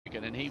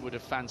and he would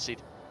have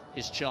fancied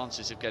his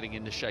chances of getting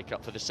in the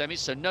shake-up for the semis.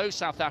 So no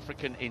South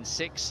African in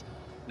 6.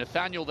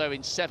 Nathaniel, though,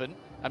 in 7,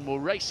 and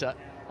Mweresa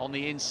on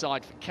the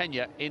inside for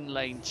Kenya in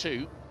lane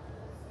 2.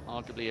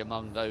 Arguably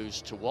among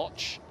those to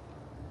watch,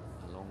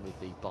 along with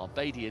the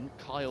Barbadian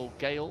Kyle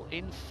Gale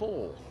in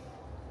 4.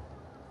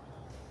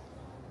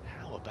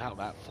 How about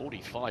that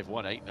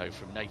 45.18 though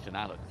from Nathan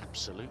Allen?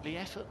 Absolutely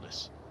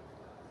effortless.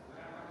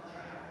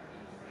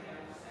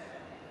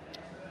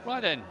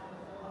 Right then,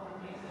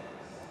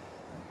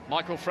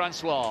 Michael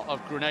Francois of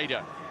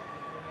Grenada,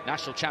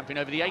 national champion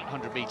over the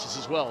 800 metres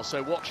as well,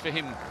 so watch for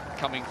him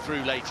coming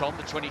through late on.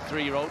 The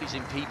 23-year-old is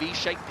in PB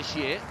shape this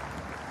year,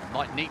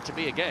 might need to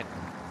be again.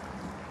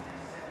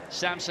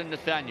 Samson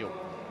Nathaniel,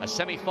 a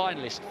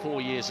semi-finalist 4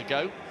 years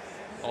ago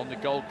on the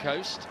Gold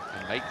Coast,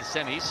 and made the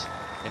semis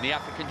in the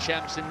African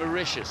Champs in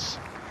Mauritius.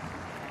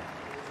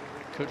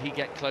 Could he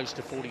get close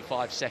to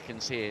 45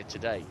 seconds here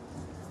today?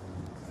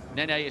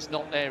 Nene is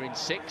not there in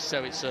 6,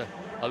 so it's a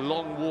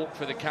long walk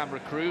for the camera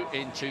crew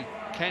into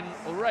Ken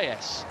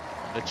Reyes,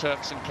 the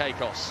Turks and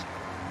Caicos.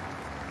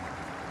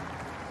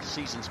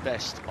 Season's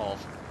best of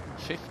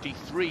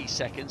 53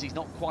 seconds. He's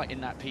not quite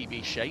in that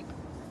PB shape.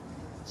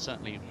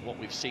 Certainly what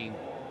we've seen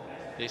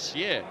this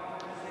year.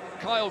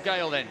 Kyle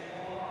Gale then,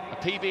 a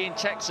PB in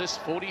Texas,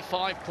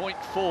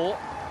 45.4.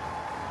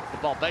 The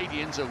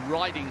Barbadians are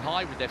riding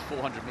high with their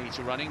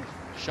 400-metre running.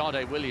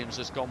 Sade Williams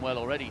has gone well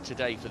already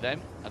today for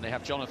them, and they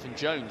have Jonathan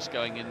Jones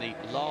going in the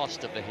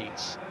last of the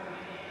heats.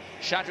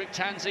 Shadrach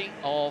Tanzi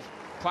of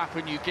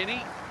Papua New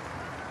Guinea,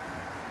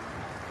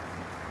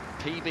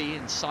 PB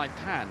in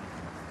Saipan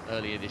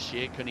earlier this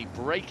year. Can he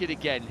break it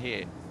again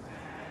here?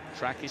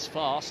 Track is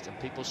fast and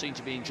people seem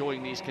to be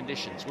enjoying these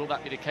conditions. Will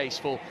that be the case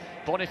for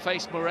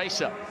Boniface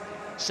Mweresa,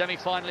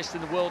 semi-finalist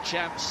in the World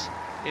Champs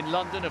in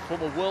London, a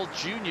former World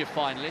Junior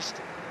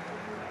finalist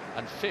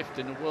and 5th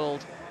in the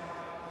World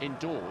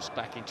Indoors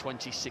back in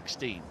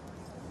 2016.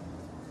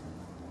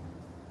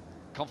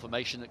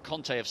 Confirmation that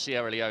Conte of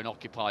Sierra Leone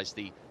occupies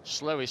the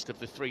slowest of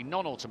the 3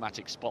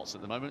 non-automatic spots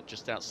at the moment,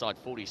 just outside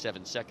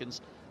 47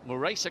 seconds.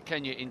 Mweresa,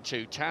 Kenya in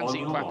 2,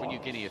 Tanzi, Papua New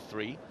Guinea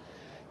 3,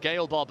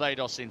 Gale,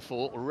 Barbados in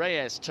 4,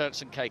 Reyes,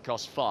 Turks and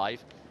Caicos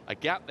 5, a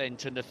gap then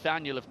to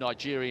Nathaniel of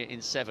Nigeria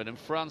in 7, and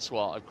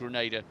Francois of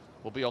Grenada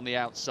will be on the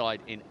outside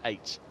in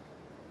 8.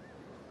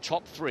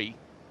 Top 3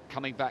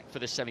 coming back for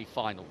the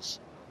semi-finals.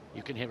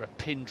 You can hear a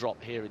pin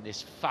drop here in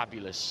this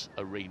fabulous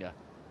arena.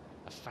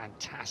 A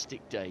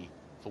fantastic day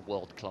for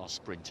world-class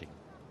sprinting.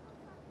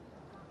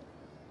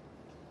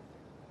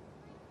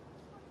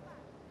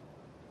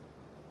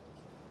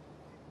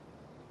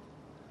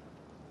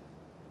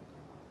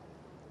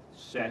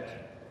 Set.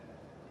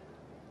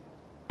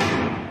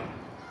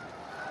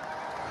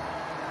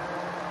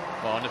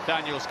 Well,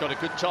 Nathaniel's got a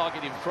good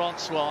target in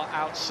Francois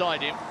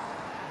outside him.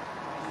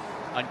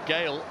 And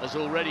Gale has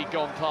already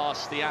gone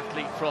past the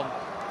athlete from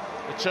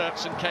the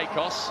Turks and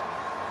Caicos.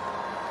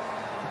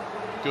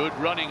 Good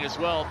running as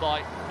well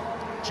by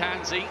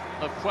Tanzi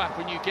of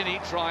Papua New Guinea,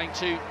 trying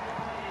to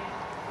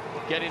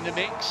get in the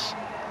mix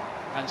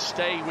and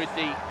stay with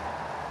the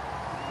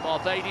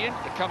Barbadian.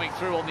 They're coming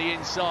through on the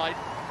inside.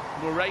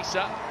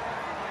 Mweresa.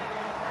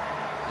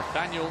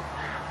 Nathaniel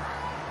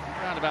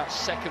around about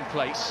 2nd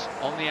place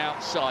on the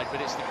outside,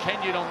 but it's the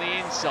Kenyan on the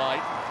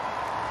inside.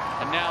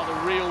 And now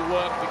the real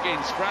work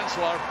begins.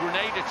 Francois of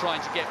Grenada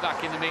trying to get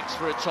back in the mix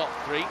for a top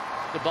 3.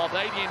 The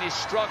Barbadian is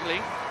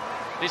struggling.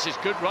 This is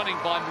good running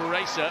by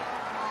Mweresa.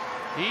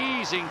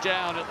 Easing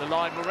down at the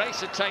line.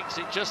 Mweresa takes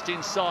it just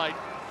inside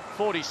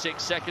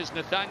 46 seconds.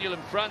 Nathaniel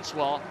and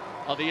Francois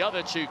are the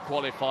other 2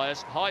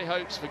 qualifiers. High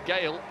hopes for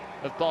Gale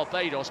of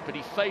Barbados, but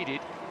he faded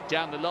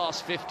down the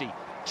last 50.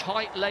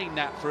 Tight lane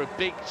that for a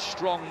big,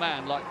 strong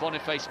man like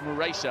Boniface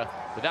Mweresa,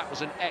 but that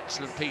was an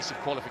excellent piece of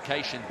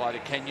qualification by the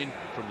Kenyan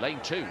from lane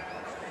 2.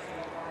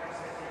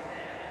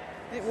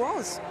 It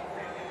was.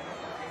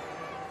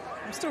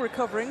 I'm still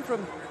recovering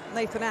from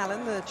Nathan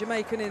Allen, the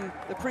Jamaican in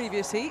the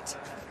previous heat,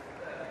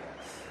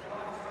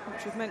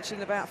 which we've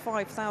mentioned about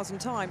 5,000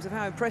 times of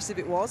how impressive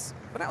it was.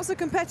 But that was a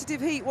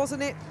competitive heat,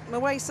 wasn't it?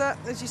 Mweresa,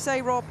 as you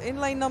say, Rob, in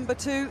lane number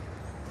 2.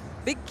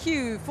 Big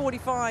Q,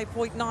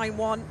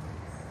 45.91.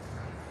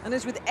 And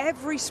as with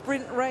every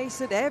sprint race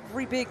at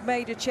every big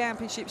major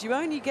championships, you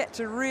only get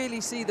to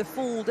really see the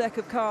full deck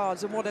of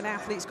cards and what an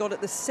athlete's got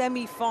at the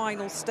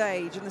semi-final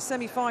stage. And the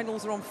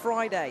semi-finals are on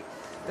Friday,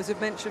 as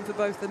we've mentioned, for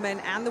both the men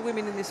and the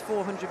women in this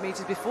 400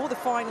 metres before the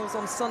finals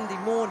on Sunday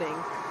morning.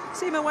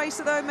 See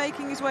Mweresa, though,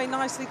 making his way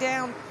nicely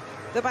down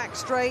the back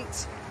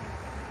straight.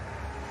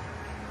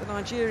 The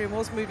Nigerian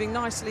was moving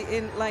nicely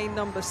in lane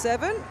number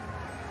 7.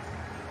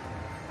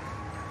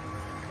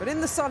 But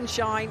in the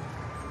sunshine,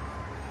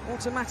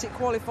 automatic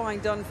qualifying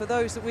done for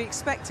those that we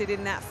expected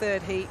in that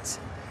 3rd heat.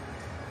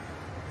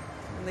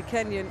 And the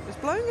Kenyan was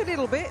blowing a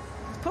little bit,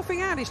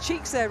 puffing out his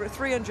cheeks there at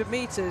 300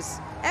 metres.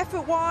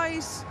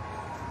 Effort-wise,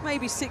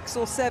 maybe 6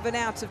 or 7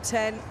 out of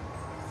 10.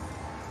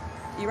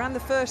 He ran the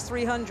first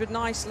 300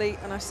 nicely,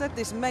 and I said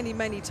this many,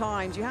 many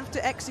times. You have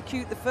to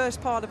execute the first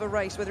part of a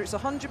race, whether it's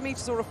 100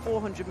 metres or a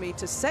 400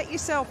 metres. Set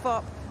yourself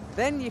up,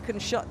 then you can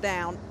shut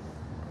down.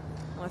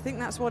 I think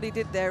that's what he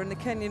did there, and the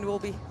Kenyan will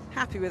be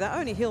happy with that.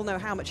 Only he'll know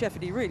how much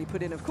effort he really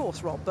put in, of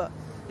course, Rob, but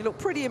it looked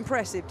pretty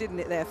impressive, didn't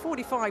it, there?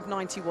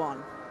 45.91.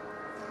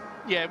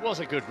 Yeah, it was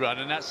a good run,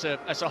 and that's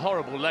a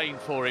horrible lane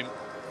for him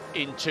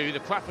into. The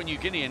Papua New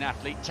Guinean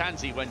athlete,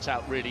 Tanzi, went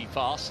out really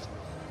fast,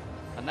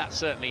 and that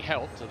certainly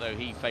helped, although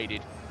he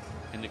faded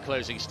in the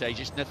closing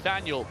stages.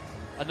 Nathaniel,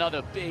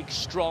 another big,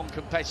 strong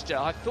competitor.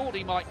 I thought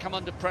he might come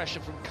under pressure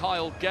from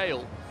Kyle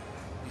Gale,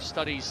 who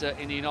studies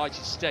in the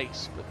United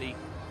States, but the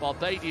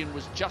Barbadian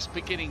was just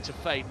beginning to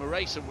fade.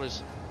 Mweresa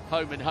was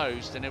home and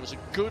hosed, and it was a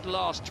good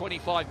last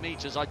 25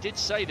 metres. I did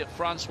say that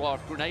Francois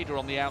Grenada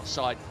on the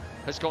outside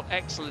has got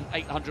excellent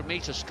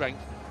 800-metre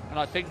strength, and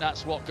I think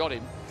that's what got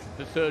him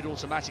the third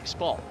automatic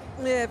spot.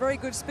 Yeah, very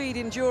good speed,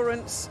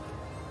 endurance.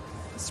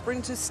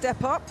 Sprinters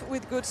step up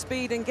with good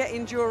speed and get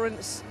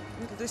endurance.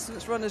 Middle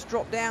distance runners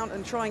drop down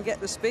and try and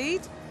get the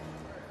speed.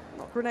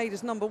 Not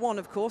Grenada's number one,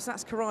 of course,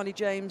 that's Karani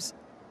James.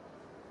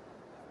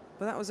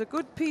 But that was a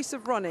good piece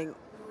of running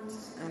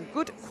and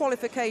good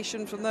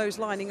qualification from those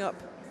lining up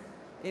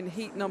in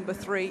heat number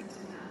 3.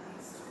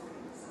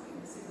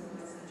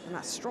 And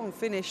that strong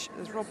finish,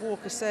 as Rob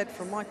Walker said,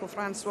 from Michael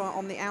Francois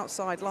on the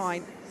outside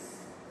line.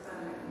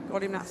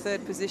 Got him that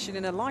third position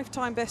in a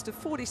lifetime best of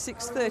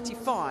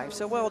 46.35,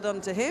 so well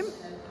done to him.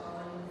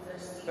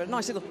 But a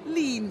nice little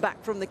lean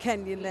back from the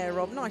Kenyan there,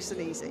 Rob, nice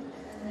and easy.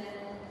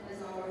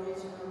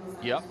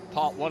 Yep,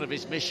 part one of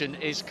his mission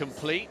is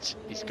complete.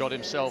 He's got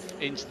himself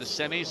into the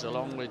semis,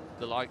 along with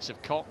the likes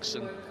of Cox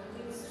and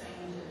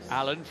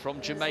Allen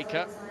from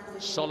Jamaica.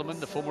 Solomon,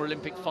 the former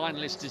Olympic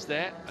finalist, is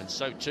there, and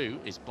so too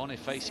is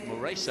Boniface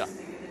Mweresa.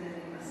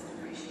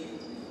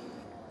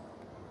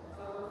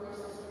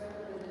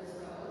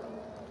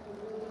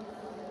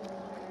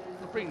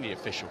 We'll bring the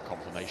official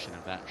confirmation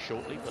of that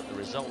shortly, but the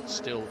results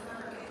still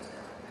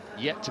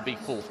yet to be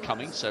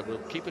forthcoming, so we'll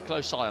keep a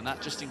close eye on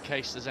that just in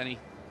case there's any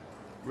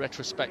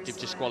retrospective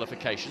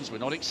disqualifications. We're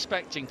not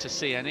expecting to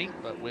see any,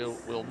 but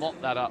we'll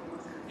mop that up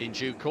in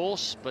due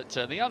course. But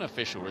the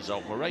unofficial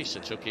result,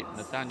 Mweresa took it.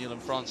 Nathaniel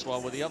and Francois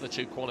were the other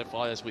two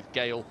qualifiers, with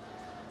Gale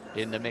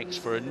in the mix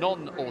for a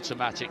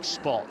non-automatic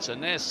spot.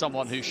 And there's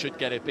someone who should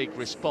get a big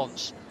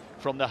response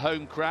from the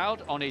home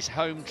crowd on his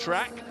home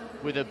track,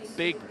 with a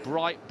big,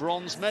 bright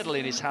bronze medal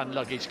in his hand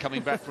luggage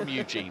coming back from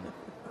Eugene.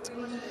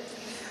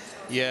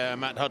 Yeah,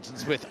 Matt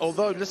Hudson-Smith.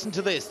 Although, listen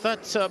to this,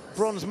 that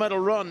bronze medal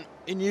run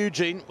in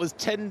Eugene was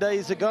 10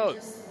 days ago.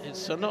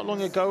 It's not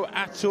long ago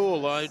at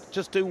all. I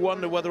just do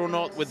wonder whether or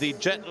not, with the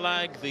jet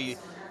lag, the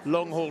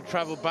long-haul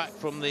travel back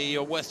from the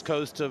west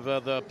coast of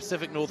the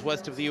Pacific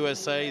Northwest of the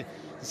USA,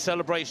 the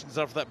celebrations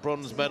after that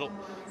bronze medal,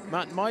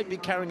 Matt might be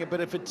carrying a bit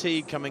of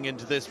fatigue coming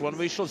into this one.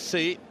 We shall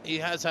see. He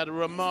has had a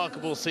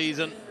remarkable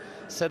season,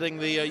 setting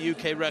the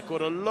UK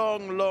record, a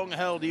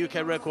long-held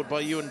UK record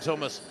by Ewan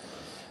Thomas,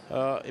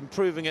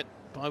 improving it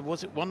by,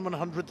 was it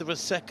 1/100th of a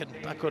second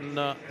back on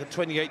the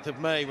 28th of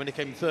May when he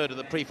came third at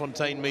the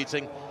Prefontaine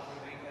meeting.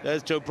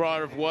 There's Joe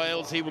Breyer of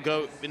Wales. He will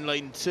go in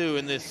lane 2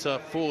 in this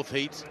fourth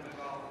heat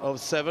of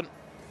 7.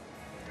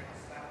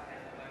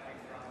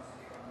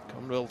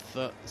 Commonwealth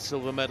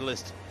silver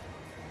medalist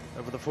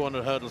over the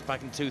 400 hurdles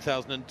back in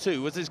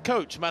 2002 was his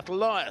coach, Matt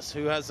Elias,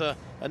 who has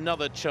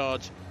another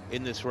charge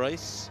in this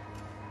race.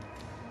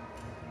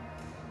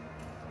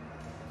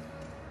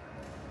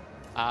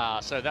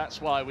 So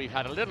that's why we've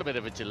had a little bit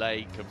of a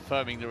delay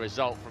confirming the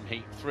result from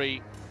heat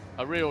 3.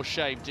 A real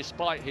shame.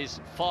 Despite his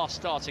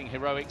fast-starting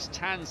heroics,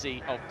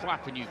 Tanzi of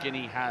Papua New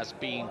Guinea has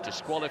been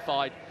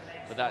disqualified,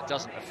 but that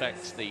doesn't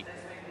affect the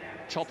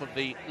top of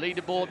the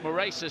leaderboard.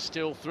 Mweresa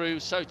still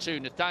through, so too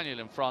Nathaniel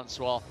and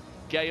Francois.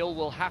 Gale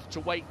will have to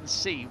wait and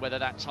see whether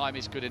that time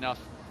is good enough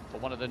for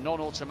one of the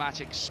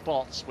non-automatic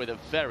spots, with a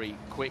very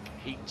quick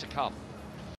heat to come.